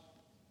watch.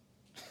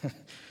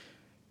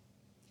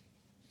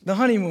 The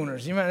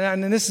Honeymooners.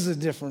 And this is a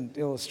different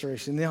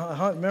illustration.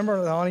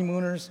 Remember the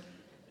Honeymooners?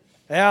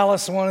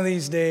 Alice, one of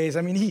these days.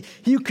 I mean,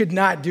 you could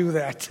not do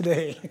that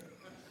today.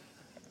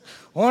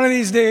 One of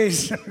these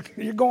days,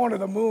 you're going to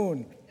the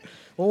moon.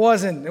 Well,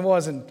 it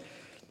wasn't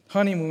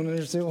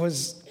Honeymooners. It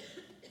was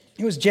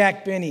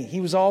Jack Benny.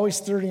 He was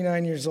always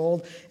 39 years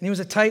old, and he was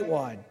a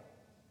tightwad.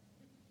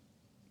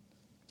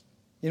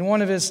 In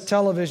one of his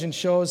television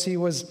shows, he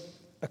was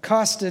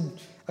accosted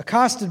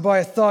by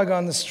a thug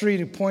on the street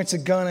who points a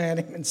gun at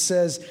him and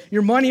says,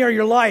 your money or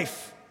your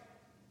life?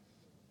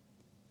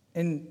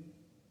 And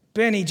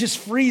Benny just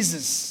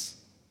freezes.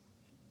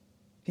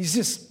 He's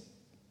just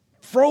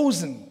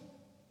frozen.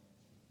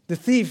 The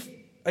thief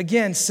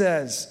again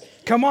says,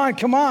 come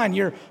on,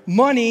 your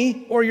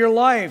money or your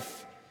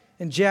life?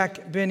 And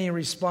Jack Benny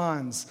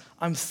responds,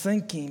 I'm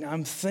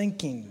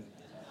thinking.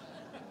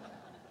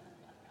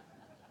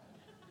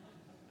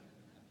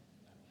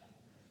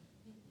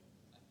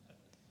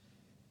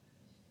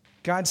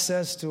 God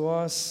says to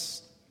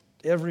us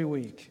every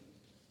week,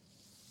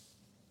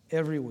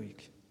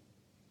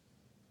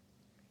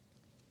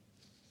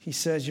 He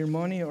says, your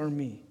money or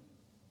me?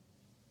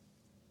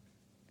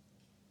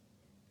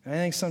 And I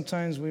think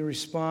sometimes we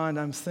respond,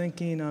 I'm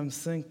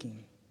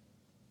thinking.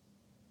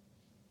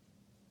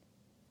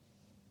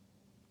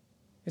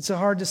 It's a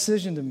hard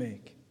decision to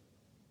make.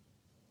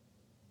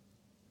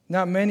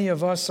 Not many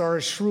of us are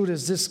as shrewd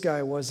as this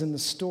guy was in the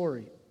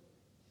story.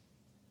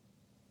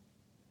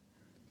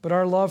 But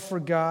our love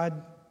for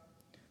God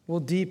will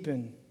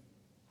deepen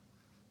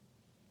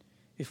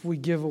if we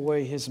give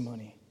away His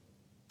money.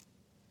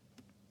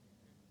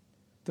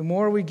 The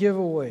more we give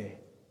away,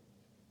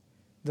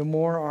 the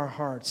more our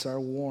hearts are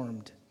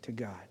warmed to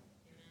God.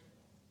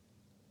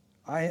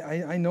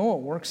 I know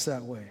it works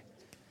that way.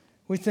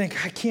 We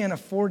think, I can't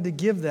afford to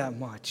give that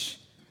much.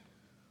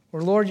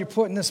 Or, Lord, you're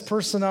putting this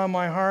person on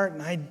my heart,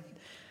 and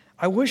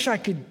I wish I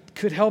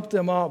could help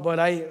them out, but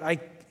I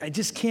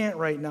just can't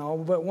right now.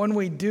 But when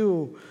we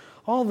do,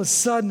 all of a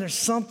sudden there's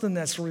something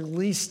that's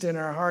released in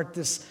our heart,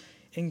 this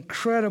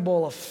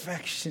incredible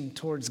affection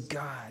towards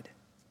God.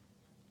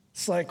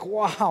 It's like,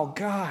 wow,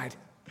 God,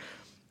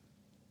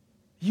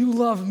 you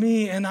love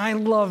me and I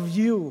love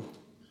you.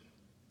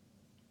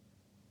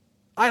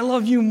 I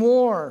love you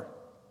more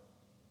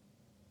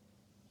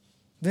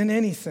than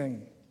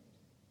anything.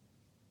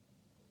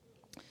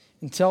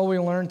 Until we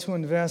learn to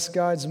invest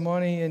God's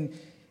money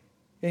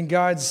in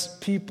God's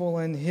people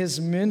and His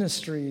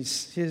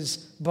ministries, His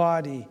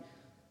body,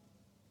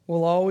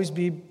 we'll always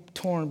be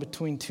torn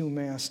between two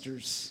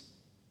masters.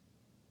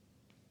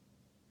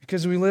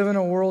 Because we live in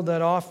a world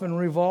that often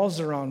revolves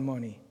around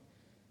money,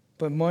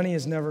 but money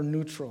is never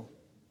neutral.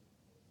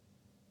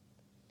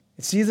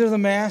 It's either the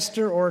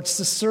master or it's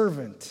the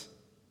servant.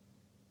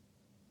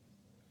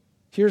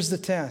 Here's the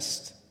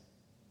test.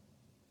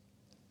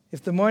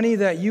 If the money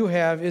that you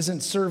have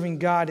isn't serving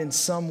God in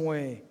some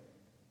way,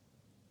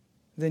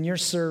 then you're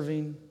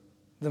serving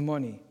the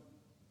money.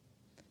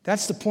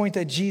 That's the point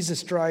that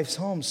Jesus drives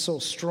home so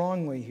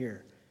strongly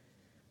here.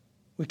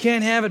 We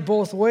can't have it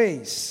both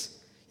ways.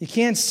 You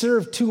can't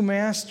serve two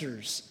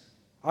masters.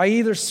 I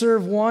either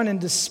serve one and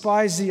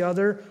despise the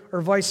other,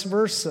 or vice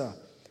versa.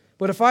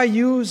 But if I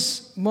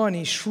use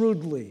money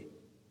shrewdly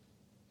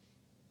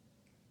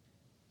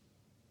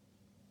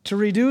to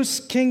reduce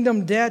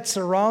kingdom debts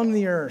around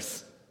the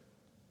earth,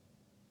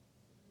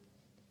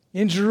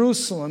 in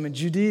Jerusalem and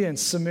Judea and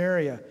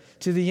Samaria,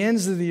 to the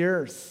ends of the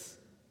earth,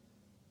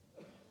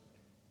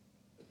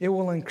 it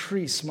will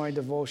increase my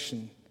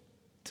devotion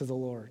to the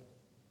Lord.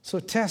 So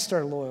test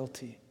our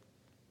loyalty.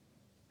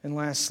 And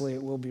lastly,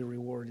 it will be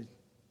rewarded.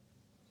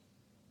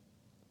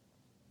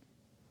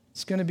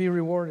 It's going to be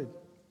rewarded.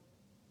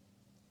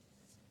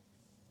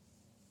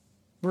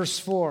 Verse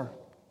 4.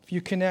 If you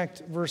connect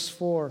verse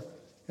 4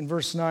 and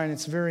verse 9,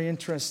 it's very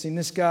interesting.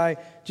 This guy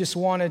just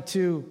wanted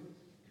to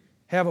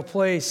have a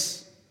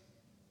place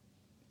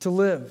to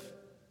live.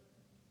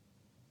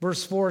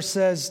 Verse 4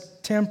 says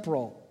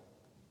temporal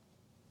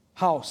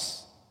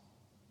house.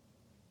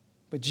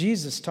 But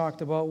Jesus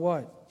talked about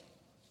what?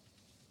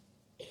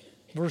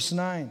 Verse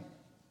 9.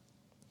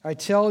 I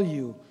tell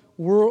you,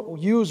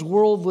 use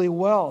worldly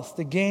wealth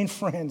to gain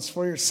friends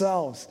for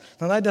yourselves.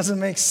 Now that doesn't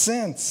make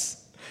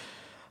sense.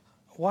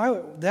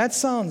 Why? That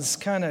sounds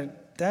kind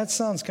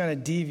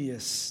of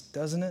devious,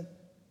 doesn't it?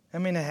 I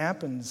mean, it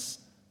happens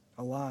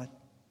a lot.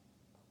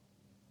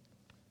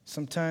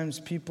 Sometimes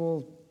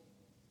people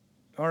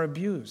are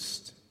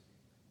abused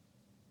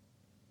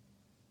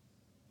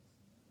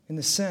in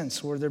the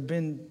sense where they've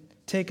been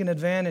taken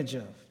advantage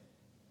of.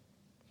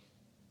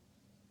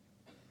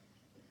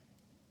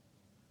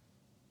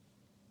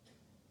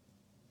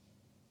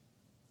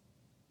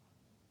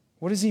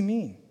 What does he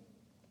mean?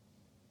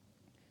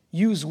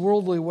 Use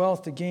worldly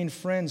wealth to gain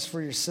friends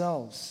for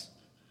yourselves,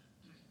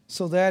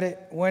 so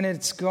that when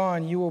it's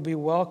gone, you will be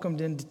welcomed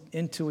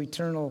into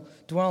eternal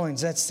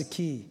dwellings. That's the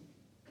key.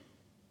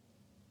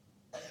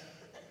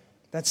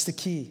 That's the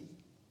key.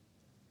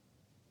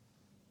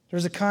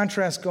 There's a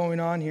contrast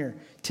going on here.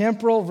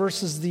 Temporal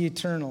versus the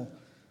eternal.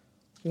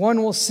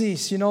 One will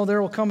cease. You know,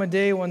 there will come a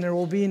day when there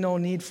will be no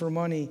need for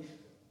money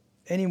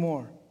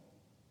anymore.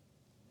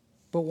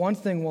 But one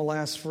thing will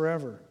last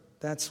forever.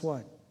 That's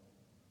what?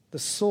 The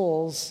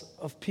souls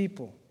of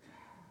people.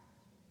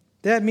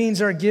 That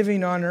means our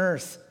giving on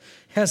earth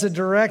has a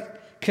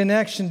direct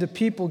connection to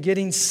people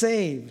getting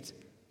saved.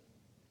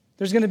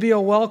 There's going to be a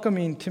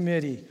welcoming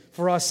committee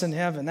for us in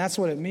heaven. That's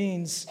what it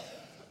means.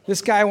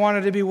 This guy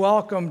wanted to be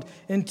welcomed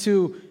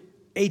into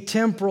a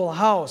temporal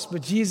house,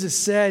 but Jesus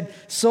said,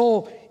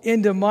 "So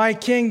into my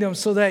kingdom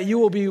so that you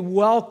will be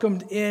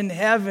welcomed in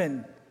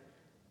heaven."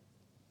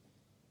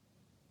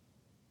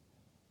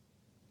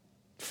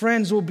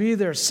 Friends will be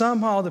there.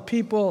 Somehow the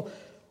people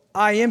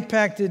I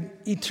impacted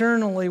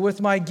eternally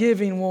with my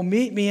giving will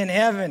meet me in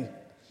heaven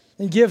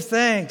and give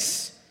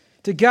thanks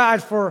to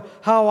God for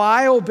how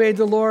I obeyed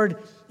the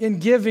Lord in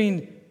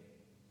giving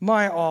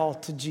my all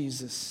to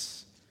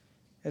Jesus.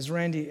 As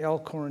Randy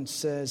Elkhorn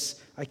says,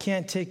 I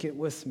can't take it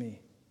with me,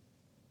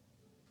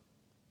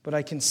 but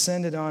I can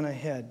send it on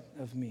ahead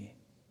of me.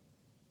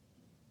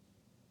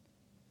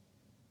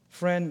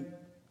 Friend,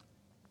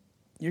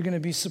 you're going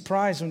to be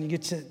surprised when you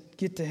get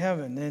to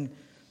heaven, and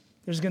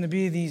there's going to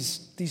be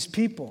these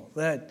people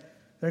that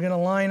they're going to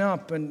line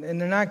up, and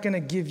they're not going to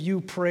give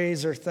you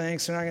praise or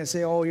thanks. They're not going to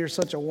say, "Oh, you're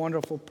such a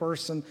wonderful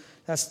person."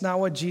 That's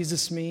not what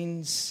Jesus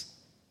means.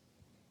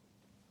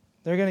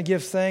 They're going to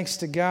give thanks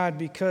to God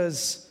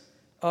because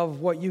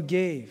of what you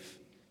gave,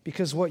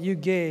 because what you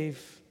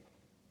gave,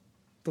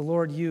 the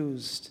Lord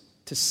used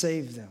to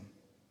save them.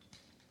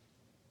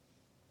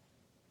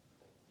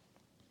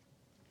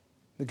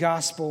 The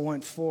gospel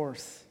went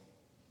forth.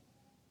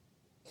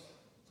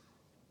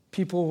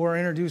 People were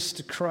introduced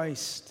to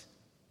Christ.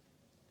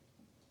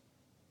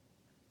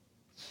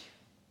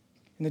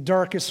 In the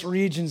darkest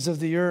regions of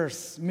the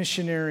earth,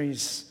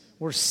 missionaries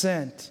were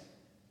sent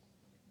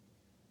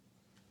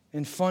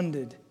and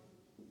funded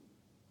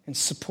and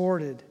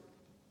supported.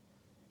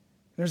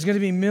 There's going to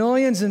be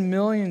millions and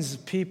millions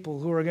of people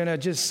who are going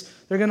to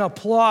they're going to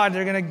applaud,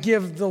 they're going to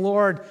give the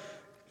Lord,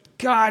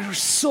 God, we're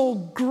so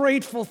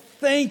grateful.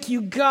 Thank you,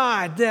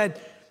 God,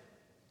 that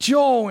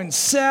Joe and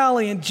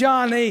Sally and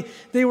John, they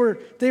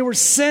were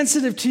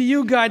sensitive to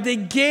you, God. They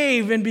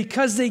gave, and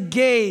because they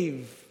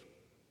gave,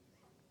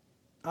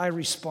 I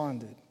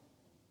responded.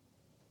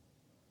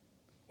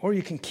 Or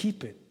you can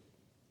keep it.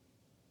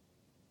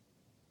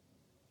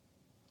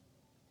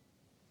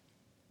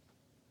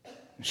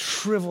 And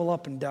shrivel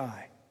up and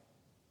die.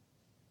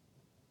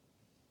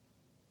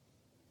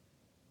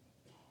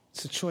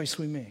 It's a choice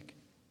we make.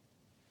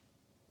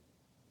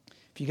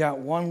 If you got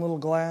one little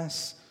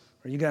glass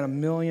or you got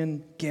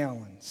 1,000,000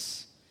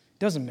 gallons, it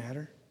doesn't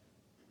matter.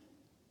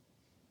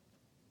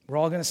 We're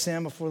all going to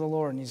stand before the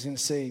Lord and He's going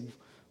to say,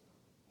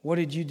 what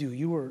did you do?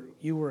 You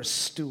were a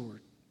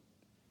steward.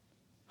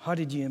 How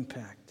did you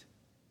impact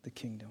the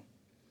kingdom?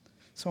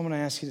 So I'm going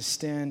to ask you to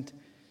stand.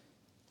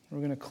 We're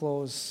going to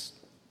close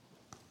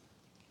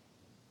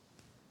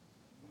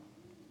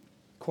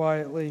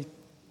quietly.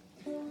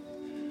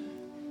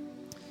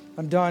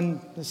 I'm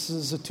done. This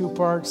is a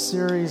 2-part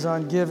series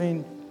on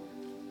giving.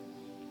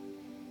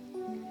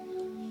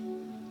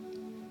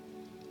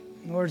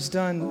 The Lord's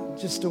done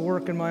just a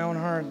work in my own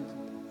heart.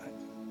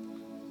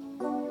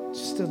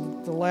 Just the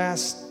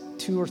last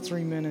 2 or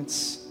 3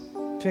 minutes.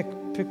 Pick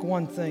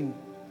one thing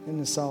in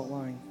this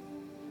outline.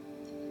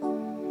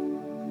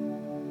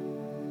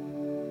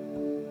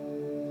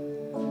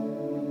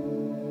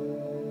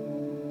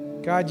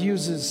 God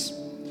uses,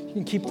 you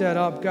can keep that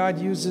up.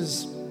 God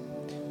uses,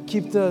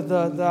 keep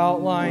the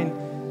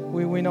outline.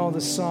 We know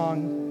the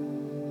song.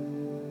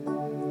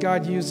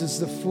 God uses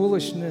the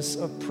foolishness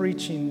of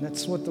preaching.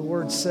 That's what the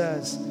word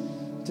says.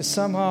 To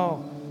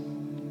somehow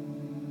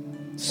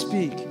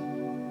speak.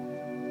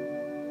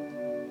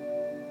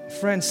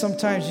 Friends,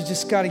 sometimes you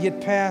just got to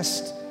get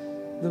past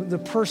the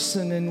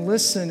person and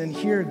listen and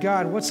hear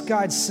God. What's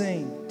God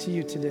saying to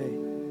you today?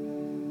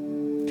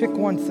 Pick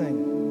one thing.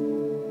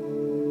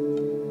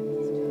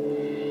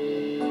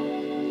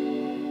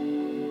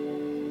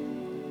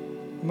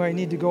 You might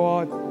need to go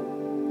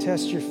out,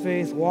 test your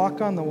faith,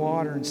 walk on the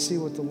water and see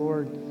what the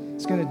Lord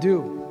is going to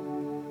do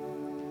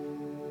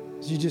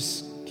as you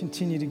just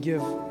continue to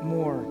give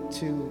more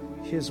to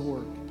His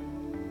work.